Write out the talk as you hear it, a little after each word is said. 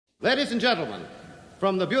Ladies and gentlemen,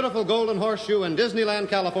 from the beautiful Golden Horseshoe in Disneyland,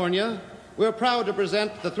 California, we're proud to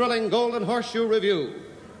present the thrilling Golden Horseshoe Review.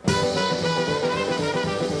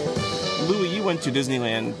 Louis, you went to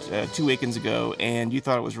Disneyland 2 weekends ago, and you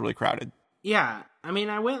thought it was really crowded. Yeah, I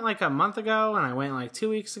mean, I went like a month ago, and I went like 2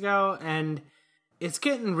 weeks ago, and it's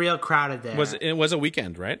getting real crowded there. It was a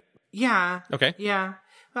weekend, right? Yeah. Okay. Yeah.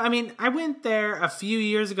 I mean, I went there a few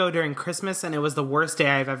years ago during Christmas, and it was the worst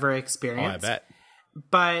day I've ever experienced. Oh, I bet.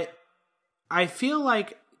 But I feel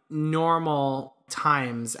like normal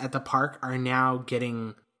times at the park are now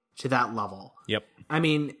getting to that level. Yep. I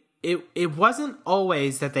mean, it wasn't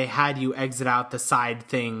always that they had you exit out the side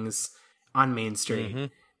things on Main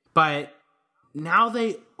Street, but now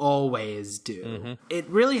they always do. It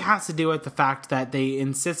really has to do with the fact that they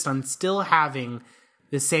insist on still having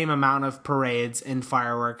the same amount of parades and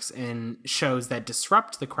fireworks and shows that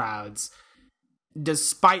disrupt the crowds,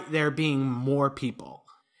 despite there being more people.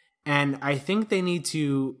 And I think they need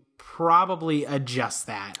to probably adjust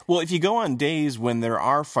that. Well, if you go on days when there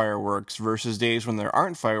are fireworks versus days when there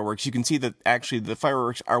aren't fireworks, you can see that actually the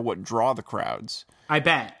fireworks are what draw the crowds. I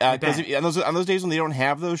bet. Because on those days when they don't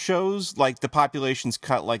have those shows, like the population's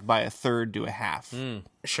cut like by a third to a half.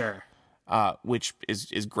 Sure. Which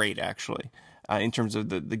is great, actually, in terms of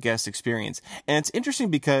the guest experience. And it's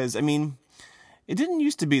interesting because, I mean, it didn't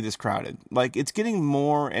used to be this crowded. Like, it's getting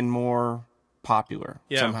more and more popular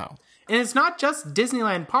somehow. And it's not just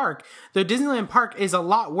Disneyland Park, though Disneyland Park is a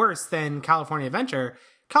lot worse than California Adventure.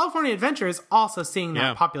 California Adventure is also seeing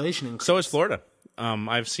that population increase. So is Florida.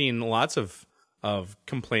 I've seen lots of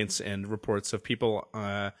complaints and reports of people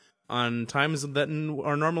on times that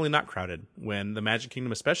are normally not crowded, when the Magic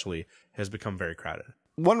Kingdom especially has become very crowded.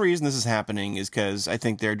 One reason this is happening is because I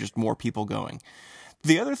think there are just more people going.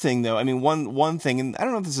 The other thing, though, I mean, one thing, and I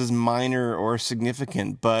don't know if this is minor or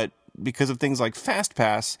significant, but because of things like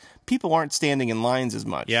FastPass, people aren't standing in lines as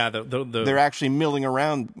much. Yeah, they're actually milling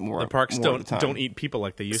around more. The parks more of the time. don't eat people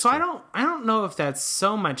like they used to. So I don't know if that's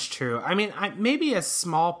so much true. I mean, maybe a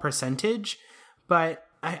small percentage, but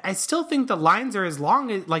I still think the lines are as long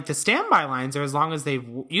as, like, the standby lines are as long as they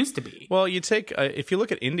used to be. Well, you take if you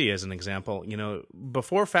look at India as an example, you know,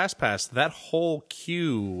 before FastPass, that whole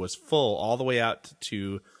queue was full all the way out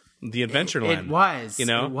to the Adventureland. It was, you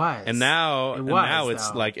know, it was, and now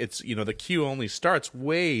it's though. like it's, you know, the queue only starts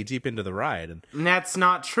way deep into the ride, and that's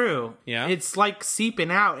not true. Yeah, it's like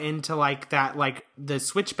seeping out into like that, like the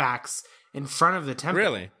switchbacks in front of the temple.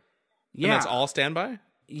 Really? Yeah, and that's all standby.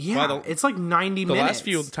 Yeah, it's like 90 minutes. The last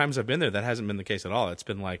few times I've been there, that hasn't been the case at all. It's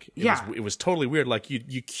been like it was totally weird. Like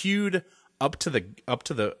you queued up to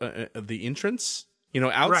the entrance. You know,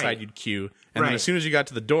 outside you'd queue, and then as soon as you got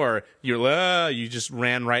to the door, you just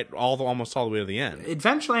ran almost all the way to the end.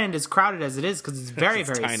 Adventureland is crowded as it is because it's very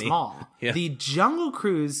very tiny. small. Yeah. The Jungle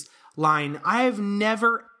Cruise line, I have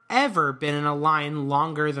never ever been in a line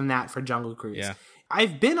longer than that for Jungle Cruise. Yeah.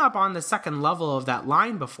 I've been up on the second level of that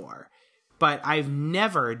line before, but I've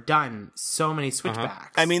never done so many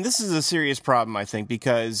switchbacks. I mean, this is a serious problem, I think,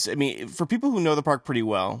 because, I mean, for people who know the park pretty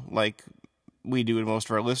well, like we do and most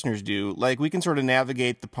of our listeners do, like, we can sort of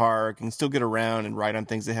navigate the park and still get around and ride on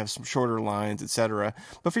things that have some shorter lines, etc.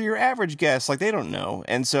 But for your average guest, like, they don't know.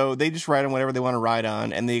 And so they just ride on whatever they want to ride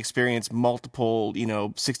on, and they experience multiple,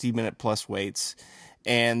 60-minute plus waits.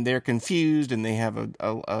 And they're confused, and they have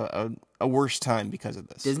a worse time because of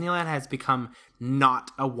this. Disneyland has become not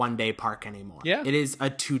a one-day park anymore. Yeah. It is a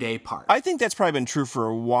 2-day park. I think that's probably been true for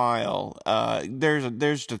a while. There's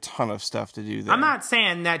a ton of stuff to do there. I'm not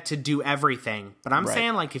saying that to do everything, but I'm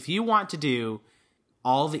saying, like, if you want to do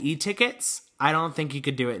all the e-tickets, I don't think you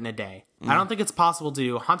could do it in a day. I don't think it's possible to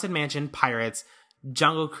do Haunted Mansion, Pirates,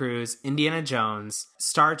 Jungle Cruise, Indiana Jones,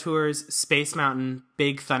 Star Tours, Space Mountain,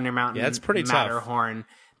 Big Thunder Mountain, yeah, it's pretty Matterhorn.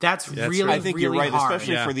 That's really, I think really you're right, hard.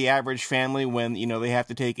 especially for the average family when, they have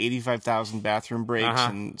to take 85,000 bathroom breaks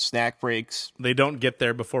and snack breaks. They don't get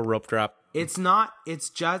there before rope drop. It's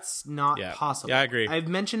just not possible. Yeah, I agree. I've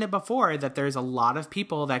mentioned it before that there's a lot of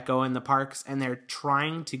people that go in the parks and they're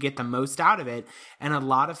trying to get the most out of it. And a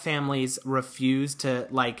lot of families refuse to,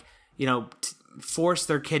 force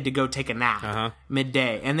their kid to go take a nap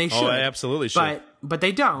midday, and they should. Oh, they absolutely should. But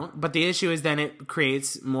they don't. But the issue is then it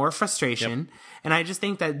creates more frustration. Yep. And I just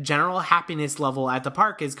think that general happiness level at the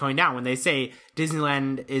park is going down. When they say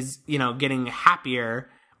Disneyland is, getting happier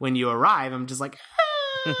when you arrive, I'm just like,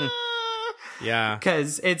 yeah,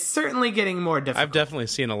 because it's certainly getting more difficult. I've definitely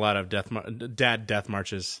seen a lot of dad death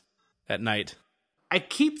marches at night. I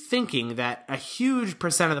keep thinking that a huge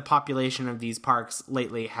percent of the population of these parks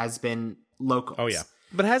lately has been locals. Oh, yeah.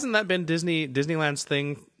 But hasn't that been Disneyland's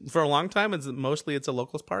thing for a long time? It's a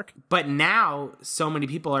locals park. But now so many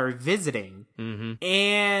people are visiting,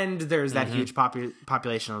 and there's that huge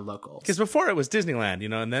population of locals. Because before it was Disneyland,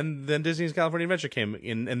 and then Disney's California Adventure came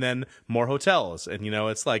in, and then more hotels, and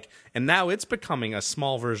it's like, and now it's becoming a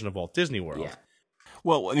small version of Walt Disney World. Yeah.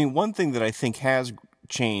 Well, I mean, one thing that I think has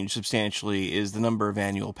changed substantially is the number of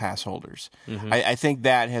annual pass holders. I think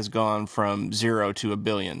that has gone from 0 to 1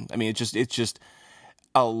 billion. I mean, it's just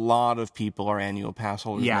a lot of people are annual pass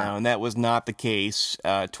holders now, and that was not the case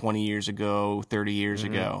 20 years ago, 30 years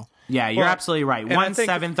ago. Yeah, you're absolutely right.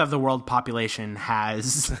 1/7 of the world population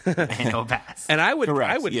has annual pass. And I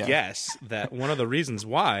would guess that one of the reasons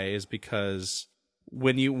why is because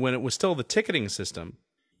when it was still the ticketing system,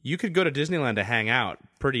 you could go to Disneyland to hang out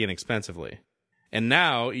pretty inexpensively. And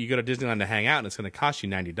now you go to Disneyland to hang out, and it's going to cost you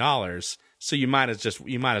 $90. So you might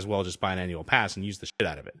as well just buy an annual pass and use the shit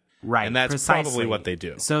out of it. Right, and that's probably what they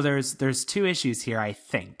do. So there's two issues here, I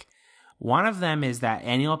think. One of them is that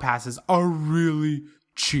annual passes are really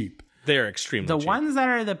cheap. They're extremely cheap. The ones that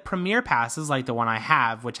are the premier passes, like the one I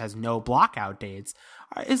have, which has no blockout dates,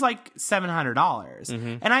 is like $700.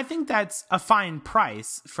 And I think that's a fine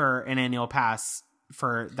price for an annual pass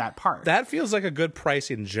for that park. That feels like a good price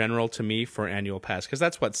in general to me for an annual pass, because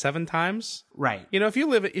that's what, 7 times? Right. If you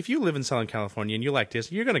live in Southern California and you like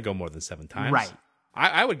Disney, you're going to go more than 7 times. Right.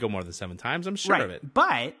 I would go more than 7 times. I'm sure of it.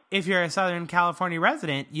 But if you're a Southern California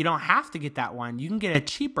resident, you don't have to get that one. You can get a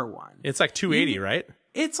cheaper one. It's like $280, right?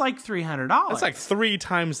 It's like $300. That's like 3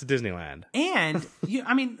 times the Disneyland. And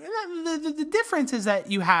the difference is that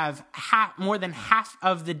you have more than half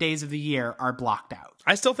of the days of the year are blocked out.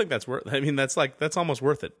 I still think that's worth. I mean, that's almost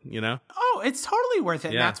worth it. Oh, it's totally worth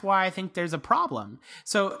it. Yeah. And that's why I think there's a problem.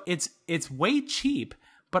 So it's way cheap.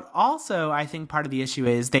 But also, I think part of the issue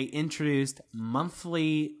is they introduced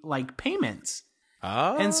monthly payments.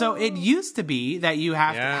 Oh. And so it used to be that you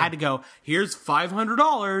had to go, here's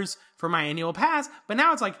 $500 for my annual pass, but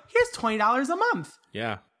now it's like, here's $20 a month.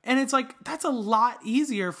 Yeah. And it's like, that's a lot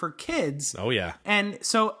easier for kids. Oh, yeah. And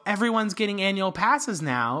so everyone's getting annual passes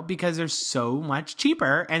now because they're so much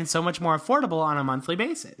cheaper and so much more affordable on a monthly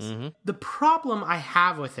basis. The problem I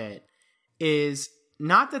have with it is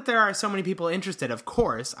not that there are so many people interested. Of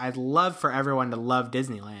course, I'd love for everyone to love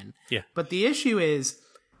Disneyland. Yeah. But the issue is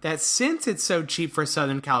that since it's so cheap for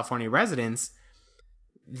Southern California residents,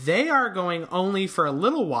 they are going only for a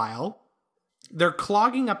little while. They're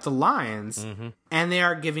clogging up the lines, and they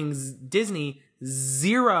are giving Disney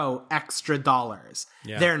 $0 extra dollars.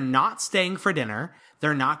 Yeah. They're not staying for dinner.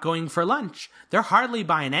 They're not going for lunch. They're hardly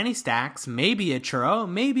buying any stacks, maybe a churro,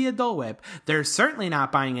 maybe a Dole Whip. They're certainly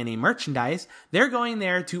not buying any merchandise. They're going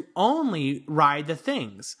there to only ride the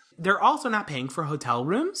things. They're also not paying for hotel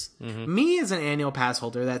rooms. Me, as an annual pass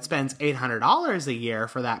holder that spends $800 a year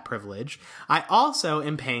for that privilege, I also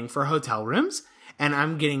am paying for hotel rooms. And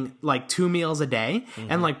I'm getting 2 meals a day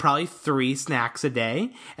and probably 3 snacks a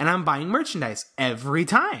day. And I'm buying merchandise every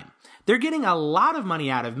time. They're getting a lot of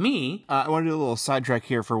money out of me. I want to do a little sidetrack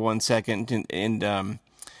here for 1 second. And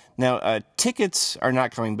now, tickets are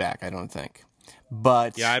not coming back, I don't think.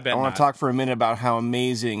 But yeah, I want to talk for a minute about how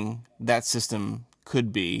amazing that system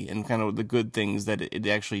could be and kind of the good things that it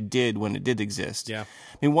actually did when it did exist. Yeah.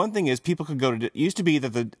 I mean, one thing is people could go to... It used to be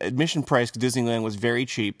that the admission price to Disneyland was very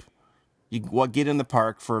cheap. You get in the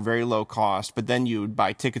park for a very low cost, but then you would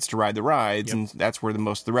buy tickets to ride the rides, and that's where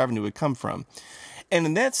most of the revenue would come from. And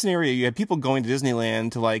in that scenario, you had people going to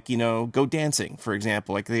Disneyland to go dancing, for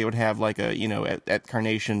example. They would have at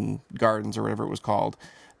Carnation Gardens or whatever it was called,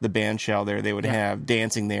 the band shell there, they would have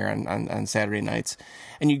dancing there on Saturday nights.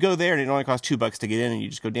 And you go there and it only costs $2 to get in and you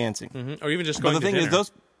just go dancing. Or even just going to dinner. But the thing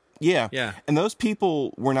is Yeah. And those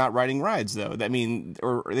people were not riding rides, though.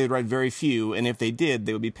 Or they'd ride very few, and if they did,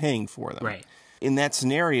 they would be paying for them. Right. In that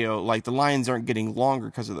scenario, the lines aren't getting longer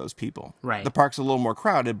because of those people. Right. The park's a little more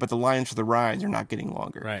crowded, but the lines for the rides are not getting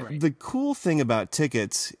longer. Right. The cool thing about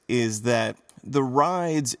tickets is that the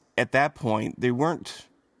rides at that point, they weren't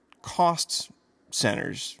cost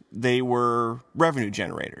centers. They were revenue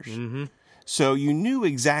generators. So you knew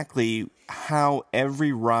exactly how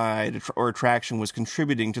every ride or attraction was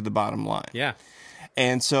contributing to the bottom line. Yeah.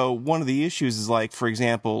 And so one of the issues is, for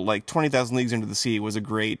example, 20,000 Leagues Under the Sea was a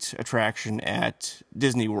great attraction at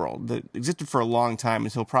Disney World that existed for a long time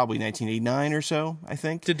until probably 1989 or so, I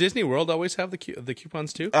think. Did Disney World always have the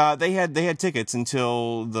coupons too? They had tickets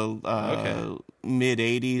until the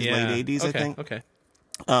mid-'80s, late 80s, I think. Okay.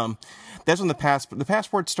 That's when the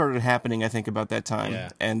passports started happening, I think, about that time. Yeah.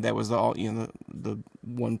 And that was the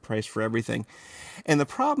one price for everything. And the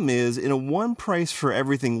problem is, in a one price for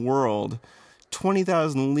everything world,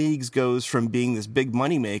 20,000 Leagues goes from being this big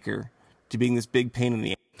moneymaker to being this big pain in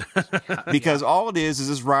the ass. Because all it is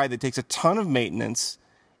this ride that takes a ton of maintenance.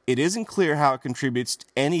 It isn't clear how it contributes to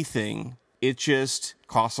anything. It just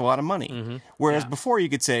costs a lot of money. Whereas before you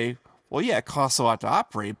could say, well, yeah, it costs a lot to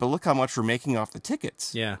operate, but look how much we're making off the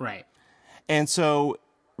tickets. Yeah. Right. And so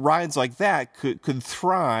rides like that could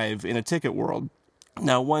thrive in a ticket world.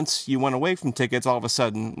 Now, once you went away from tickets, all of a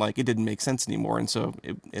sudden, like, it didn't make sense anymore, and so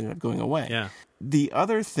it ended up going away. Yeah. The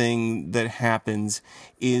other thing that happens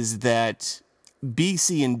is that B,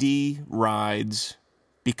 C, and D rides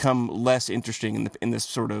become less interesting in this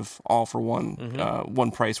sort of all-for-one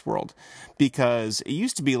one price world, because it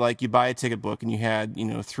used to be like you buy a ticket book and you had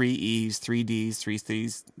 3 E's, 3 D's, 3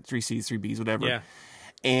 C's, 3 C's, 3 B's, whatever. Yeah.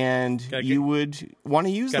 And you would want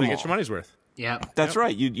to use them all. Gotta get your money's worth. Yeah, That's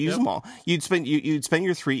right. You'd use them all. You'd spend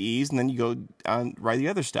your 3 E's, and then you go on ride the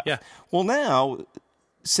other stuff. Yeah. Well, now,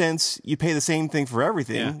 since you pay the same thing for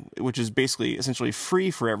everything, which is basically essentially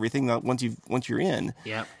free for everything, once you're in,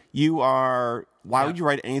 you are. Why would you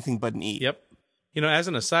ride anything but an E? Yep. As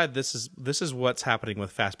an aside, this is what's happening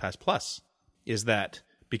with FastPass Plus, is that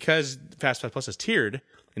because FastPass Plus is tiered,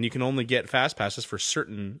 and you can only get Fast Passes for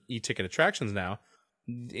certain e-ticket attractions now.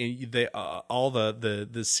 All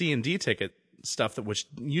the C and D ticket stuff which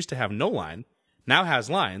used to have no line now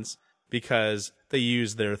has lines, because they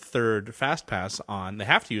use their third Fast Pass on. They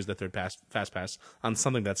have to use their third Fast Pass on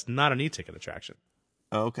something that's not an e-ticket attraction.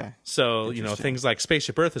 Oh, okay. So things like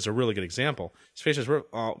Spaceship Earth is a really good example. Spaceship Earth,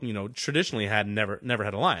 traditionally had never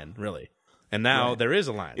had a line, really, and now there is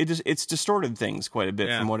a line. It's distorted things quite a bit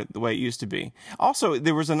from the way it used to be. Also,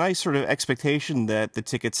 there was a nice sort of expectation that the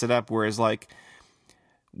ticket set up, whereas like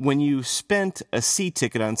when you spent a C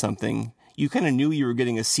ticket on something, you kind of knew you were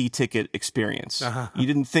getting a C ticket experience. You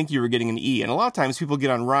didn't think you were getting an E. And a lot of times people get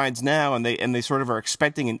on rides now and they sort of are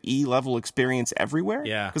expecting an E level experience everywhere.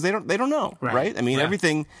 Yeah. Because they don't know, right? I mean,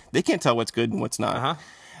 everything, they can't tell what's good and what's not.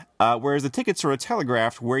 Whereas the tickets sort of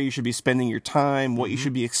telegraphed where you should be spending your time, what you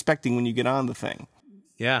should be expecting when you get on the thing.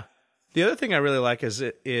 Yeah. The other thing I really like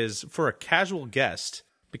is for a casual guest,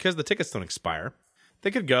 because the tickets don't expire, they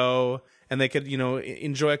could go and they could,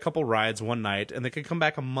 enjoy a couple rides one night, and they could come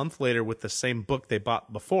back a month later with the same book they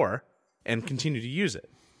bought before and continue to use it.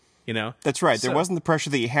 That's right. There wasn't the pressure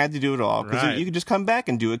that you had to do it all, because you could just come back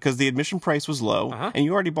and do it because the admission price was low and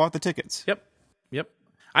you already bought the tickets. Yep.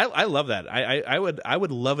 I love that. I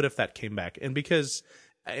would love it if that came back, and because,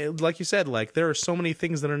 like you said, like there are so many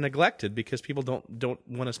things that are neglected because people don't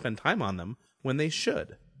want to spend time on them when they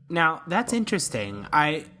should. Now that's interesting.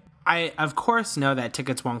 I, of course, know that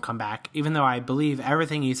tickets won't come back, even though I believe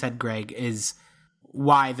everything you said, Greg, is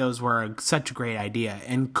why those were such a great idea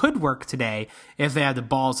and could work today if they had the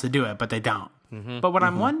balls to do it, but they don't. But what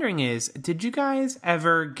I'm wondering is, did you guys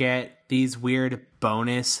ever get these weird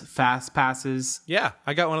bonus Fast Passes? Yeah,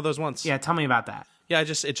 I got one of those once. Yeah, tell me about that. Yeah, it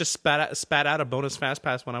just spat out a bonus Fast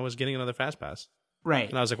Pass when I was getting another Fast Pass. Right.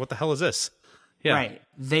 And I was like, what the hell is this? Yeah. Right.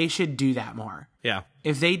 They should do that more. Yeah.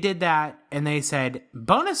 If they did that and they said,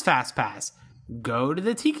 bonus Fast Pass, go to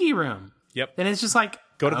the Tiki Room. Yep. Then it's just like,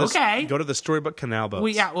 go to the Storybook Canal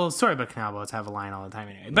Boats. Storybook Canal Boats have a line all the time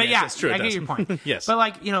anyway. But yes, true, I get your point. Yes.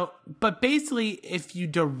 But but basically, if you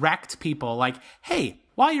direct people like, hey,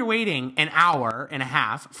 while you're waiting an hour and a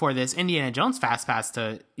half for this Indiana Jones Fast Pass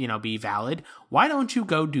to, be valid, why don't you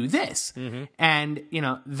go do this? And,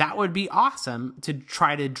 that would be awesome to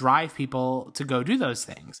try to drive people to go do those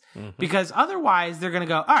things. Because otherwise they're going to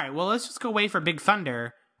go, all right, well, let's just go wait for Big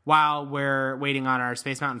Thunder while we're waiting on our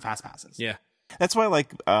Space Mountain Fast Passes. Yeah. That's why,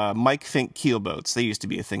 like, Mike Fink keel boats, they used to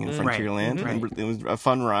be a thing in Frontierland. Right. And it was a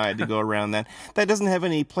fun ride to go around that. That doesn't have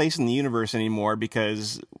any place in the universe anymore,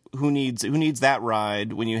 because who needs that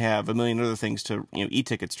ride when you have a million other things to,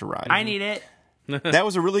 e-tickets to ride? I need it. That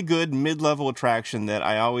was a really good mid-level attraction that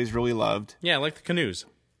I always really loved. Yeah, like the canoes.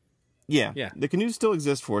 Yeah. The canoes still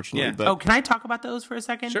exist, fortunately. Yeah. But Can I talk about those for a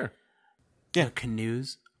second? Sure. Yeah. The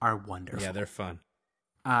canoes are wonderful. Yeah, they're fun.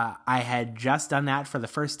 I had just done that for the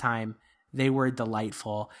first time. They were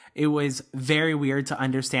delightful. It was very weird to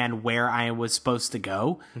understand where I was supposed to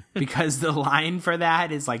go, because the line for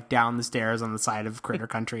that is like down the stairs on the side of Critter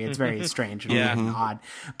Country. It's very strange and odd.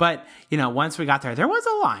 But, once we got there was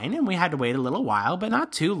a line and we had to wait a little while, but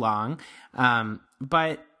not too long.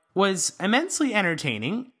 But was immensely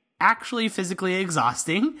entertaining, actually physically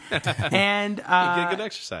exhausting. And you get good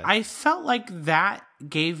exercise. I felt like that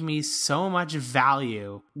gave me so much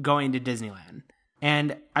value going to Disneyland.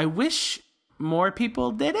 And I wish more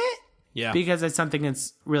people did it. Yeah. Because it's something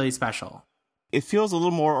that's really special. It feels a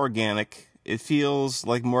little more organic. It feels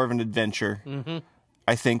like more of an adventure,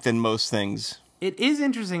 I think, than most things. it is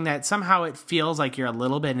interesting that somehow it feels like you're a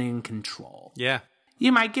little bit in control. Yeah.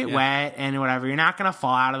 You might get wet and whatever. You're not going to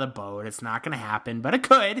fall out of the boat. It's not going to happen, but it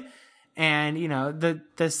could. And, you know,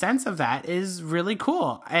 the sense of that is really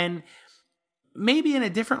cool. And maybe in a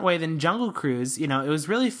different way than Jungle Cruise, you know, it was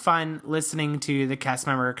really fun listening to the cast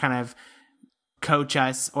member kind of coach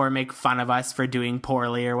us or make fun of us for doing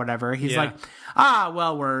poorly or whatever. He's like,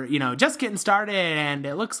 well, we're, you know, just getting started and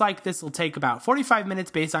it looks like this will take about 45 minutes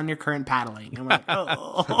based on your current paddling. And we're like,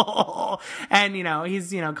 oh. And, you know,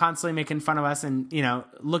 he's, you know, constantly making fun of us and, you know,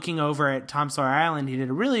 looking over at Tom Sawyer Island, he did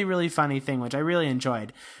a really, really funny thing, which I really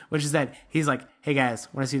enjoyed, which is that he's like, hey guys,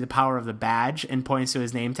 want to see the power of the badge? And points to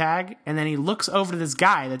his name tag. And then he looks over to this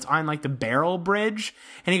guy that's on like the barrel bridge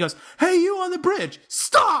and he goes, hey, you on the bridge,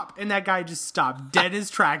 stop! And that guy just stopped dead in his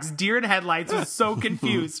tracks, deer in headlights, was so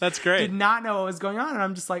confused. That's great. Did not know what was going on. And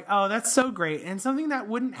I'm just like, oh, that's so great. And something that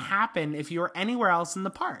wouldn't happen if you were anywhere else in the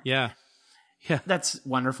park. Yeah. Yeah. That's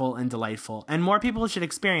wonderful and delightful. And more people should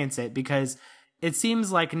experience it because it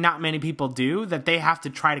seems like not many people do, that they have to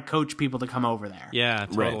try to coach people to come over there. Yeah,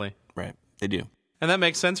 totally. Right. They do. And that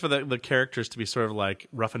makes sense for the characters to be sort of like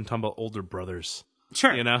rough and tumble older brothers.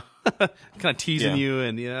 Sure. You know? Kind of teasing you,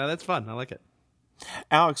 and yeah, that's fun. I like it.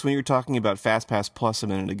 Alex, when you were talking about FastPass Plus a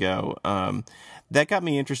minute ago, that got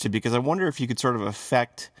me interested because I wonder if you could sort of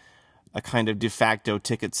affect a kind of de facto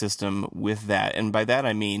ticket system with that. And by that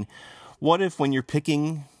I mean, what if when you're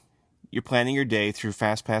planning your day through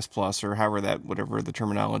FastPass Plus or whatever the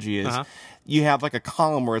terminology is, you have like a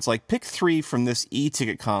column where it's like, pick 3 from this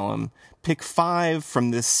E-ticket column, pick 5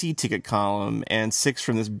 from this C-ticket column, and 6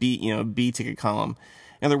 from this B-ticket column.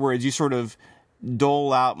 In other words, you sort of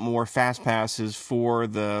dole out more fast passes for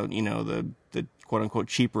the quote unquote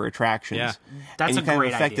cheaper attractions. Yeah, that's a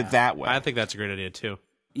great affect idea. It that way. I think that's a great idea too.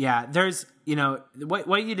 Yeah, there's, you know,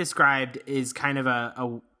 what you described is kind of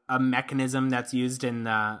a mechanism that's used in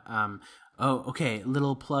the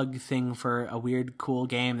little plug thing for a weird cool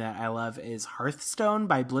game that I love is Hearthstone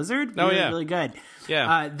by Blizzard. Really good.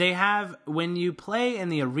 Yeah. They have, when you play in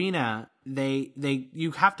the arena,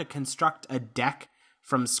 you have to construct a deck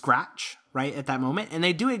from scratch right at that moment, and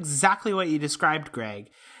they do exactly what you described, Greg.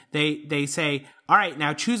 They say, all right,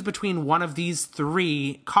 now choose between one of these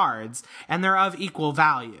 3 cards, and they're of equal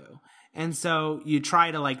value. And so you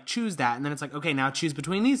try to like choose that, and then it's like, okay, now choose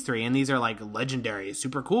between these 3, and these are like legendary,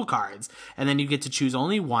 super cool cards, and then you get to choose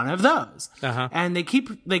only one of those. And they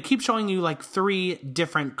keep showing you like 3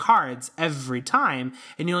 different cards every time,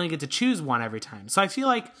 and you only get to choose one every time. So I feel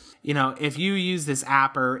like, you know, if you use this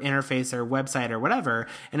app or interface or website or whatever,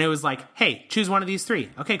 and it was like, hey, choose one of these 3.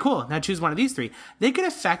 Okay, cool. Now choose one of these 3. They could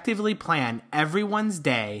effectively plan everyone's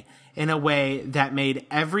day in a way that made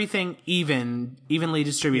everything evenly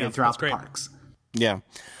distributed throughout the parks. Yeah.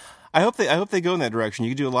 I hope they go in that direction.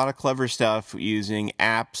 You can do a lot of clever stuff using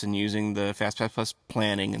apps and using the FastPass Plus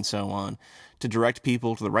planning and so on to direct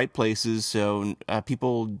people to the right places so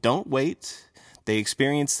people don't wait. They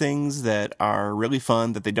experience things that are really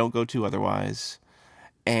fun that they don't go to otherwise.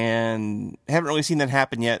 And haven't really seen that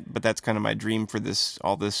happen yet, but that's kind of my dream for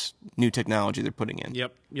all this new technology they're putting in.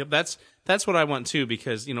 Yep. That's what I want too,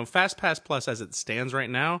 because, you know, FastPass Plus as it stands right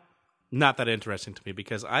now, not that interesting to me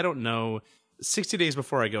because I don't know 60 days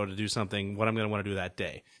before I go to do something what I'm going to want to do that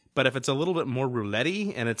day. But if it's a little bit more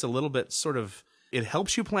roulette-y and it's a little bit sort of, it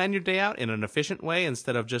helps you plan your day out in an efficient way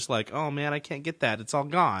instead of just like, oh man, I can't get that. It's all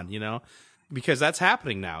gone, you know? Because that's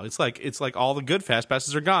happening now. It's like all the good fast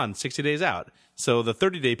passes are gone 60 days out. So the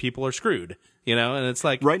 30-day people are screwed, you know? And it's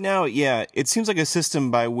like right now, yeah, it seems like a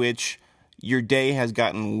system by which your day has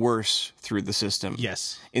gotten worse through the system.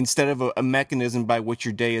 Yes. Instead of a mechanism by which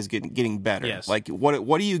your day is getting better. Yes. Like what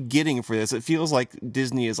are you getting for this? It feels like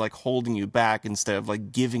Disney is like holding you back instead of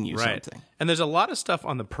like giving you something. And there's a lot of stuff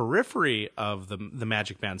on the periphery of the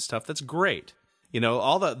Magic Band stuff that's great. You know,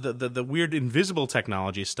 all the weird invisible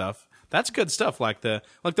technology stuff. That's good stuff, like the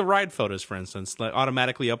ride photos, for instance, like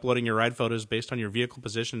automatically uploading your ride photos based on your vehicle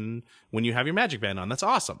position when you have your Magic Band on. That's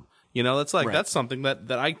awesome. You know, that's like that's something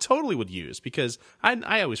that I totally would use because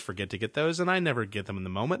I always forget to get those and I never get them in the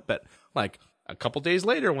moment. But like a couple days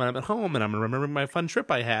later when I'm at home and I'm remembering my fun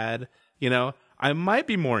trip I had, you know, I might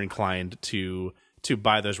be more inclined to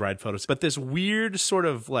buy those ride photos. But this weird sort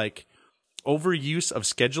of like overuse of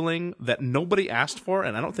scheduling that nobody asked for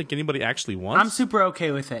and I don't think anybody actually wants. I'm super okay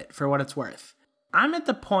with it for what it's worth. I'm at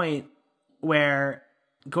the point where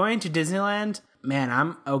going to Disneyland, man,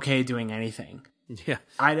 I'm okay doing anything. Yeah.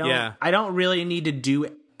 I don't really need to do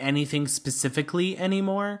anything specifically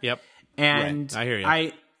anymore. Yep. And I hear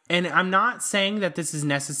you. And I'm not saying that this is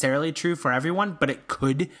necessarily true for everyone, but it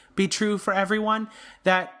could be true for everyone,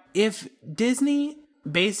 that if Disney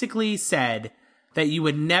basically said, that you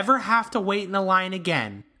would never have to wait in a line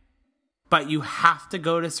again, but you have to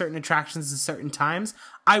go to certain attractions at certain times,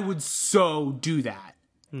 I would so do that.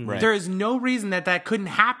 Right. There is no reason that couldn't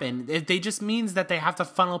happen. It just means that they have to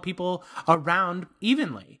funnel people around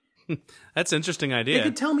evenly. That's an interesting idea. They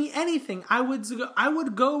could tell me anything. I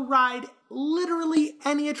would go ride literally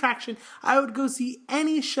any attraction. I would go see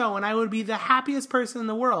any show, and I would be the happiest person in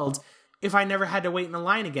the world if I never had to wait in a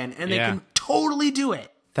line again. And they can totally do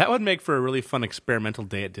it. That would make for a really fun experimental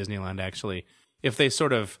day at Disneyland, actually. If they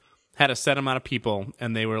sort of had a set amount of people,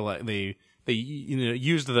 and they were like they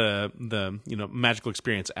used the Magical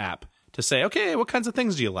Experience app to say, okay, what kinds of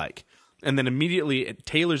things do you like? And then immediately it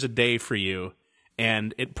tailors a day for you,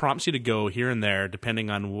 and it prompts you to go here and there depending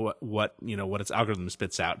on what its algorithm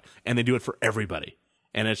spits out, and they do it for everybody.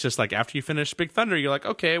 And it's just like after you finish Big Thunder, you're like,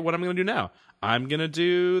 okay, what am I going to do now? I'm going to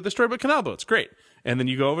do the Storybook Canal Boats. Great. And then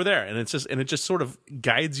you go over there, and it just sort of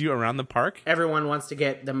guides you around the park. Everyone wants to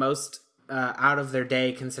get the most out of their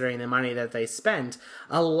day, considering the money that they spend.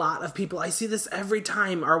 A lot of people, I see this every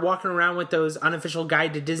time, are walking around with those unofficial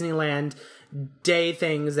Guide to Disneyland day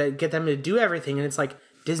things that get them to do everything. And it's like,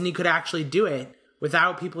 Disney could actually do it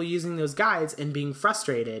without people using those guides and being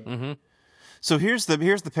frustrated. Mm-hmm. So here's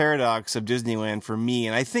the paradox of Disneyland for me,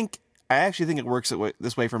 and I actually think it works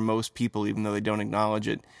this way for most people, even though they don't acknowledge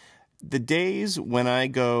it. The days when I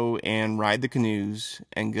go and ride the canoes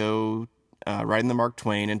and go ride in the Mark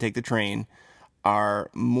Twain and take the train are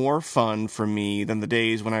more fun for me than the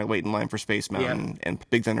days when I wait in line for Space Mountain and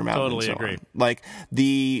Big Thunder Mountain. Totally and so agree. On. Like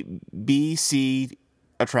the BC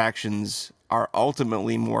attractions are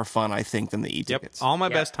ultimately more fun, I think, than the e-tickets. Yep. All my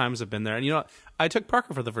best times have been there. And I took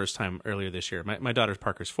Parker for the first time earlier this year. My daughter's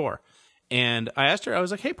Parker's 4. And I asked her, I was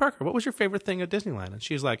like, hey, Parker, what was your favorite thing at Disneyland? And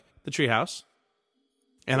she's like, the treehouse.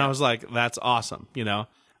 And I was like, that's awesome.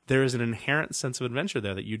 There is an inherent sense of adventure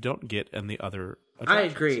there that you don't get in the other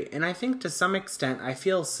attractions. I agree. And I think to some extent, I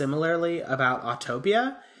feel similarly about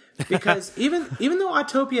Autopia. Because even though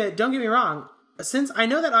Autopia, don't get me wrong, since I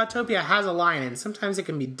know that Autopia has a line and sometimes it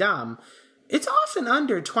can be dumb, it's often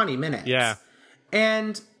under 20 minutes. Yeah.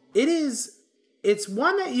 And it's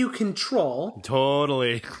one that you control.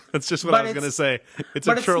 Totally. That's just what I was going to say. It's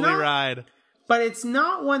a trolley ride. But it's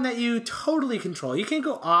not one that you totally control. You can't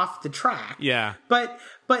go off the track. Yeah. But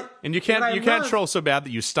and you can't troll so bad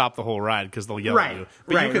that you stop the whole ride because they'll yell at you.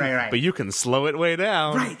 But you can slow it way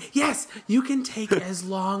down. Right. Yes. You can take as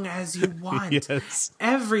long as you want. Yes.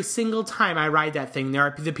 Every single time I ride that thing, there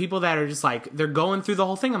are the people that are just like, they're going through the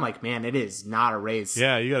whole thing. I'm like, man, it is not a race.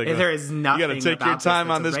 Yeah, you gotta go. There is nothing. You gotta take your time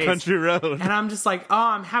on this country road. And I'm just like, oh,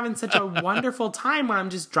 I'm having such a wonderful time when I'm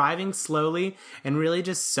just driving slowly and really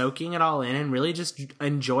just soaking it all in and really just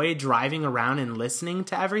enjoy driving around and listening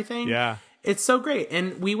to everything. Yeah. It's so great.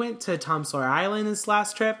 And we went to Tom Sawyer Island this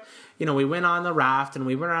last trip. We went on the raft and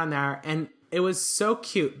we went around there, and it was so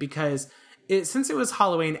cute because since it was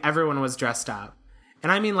Halloween, everyone was dressed up.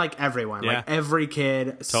 And I mean like everyone, like every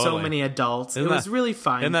kid, so many adults. It was really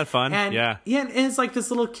fun. Isn't that fun? And, yeah. Yeah, and it's like this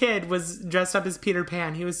little kid was dressed up as Peter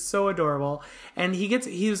Pan. He was so adorable. And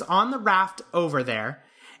he was on the raft over there,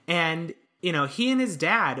 and he and his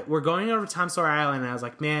dad were going over to Tom Sawyer Island, and I was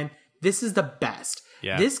like, man, this is the best.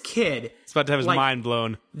 Yeah. This kid... He's about to have his mind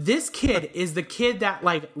blown. This kid is the kid that,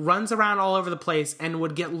 runs around all over the place and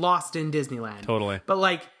would get lost in Disneyland. Totally.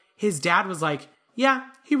 But, his dad was like, yeah,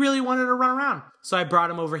 he really wanted to run around. So I brought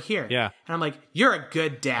him over here. Yeah. And I'm like, you're a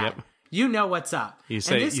good dad. Yep. You know what's up. You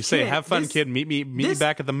say, have fun, kid. Meet me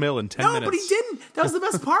back at the mill in 10 minutes. No, but he didn't. That was the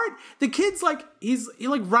best part. The kid's he's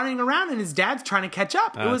running around, and his dad's trying to catch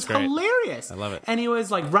up. It was hilarious. I love it. And he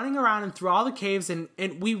was running around and through all the caves, and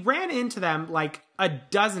we ran into them a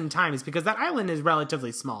dozen times because that island is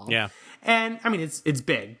relatively small. Yeah. And I mean, it's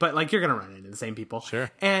big, but you're going to run into the same people.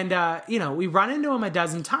 Sure. And, we run into him a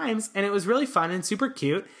dozen times, and it was really fun and super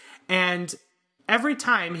cute. And every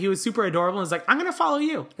time he was super adorable and was like, I'm going to follow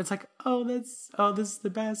you. It's like, this is the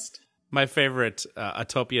best. My favorite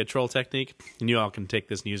Autopia troll technique, and you all can take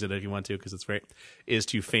this and use it if you want to because it's great, is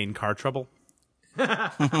to feign car trouble.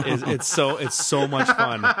 It's so much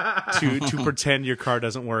fun to pretend your car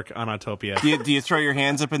doesn't work on Autopia. Do you throw your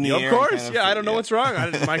hands up in the air? Of course, I don't know what's wrong.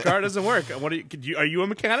 My car doesn't work. Are you a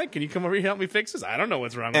mechanic? Can you come over here and help me fix this? I don't know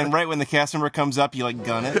what's wrong. And right when the cast member comes up, you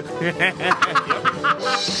gun it. Yep.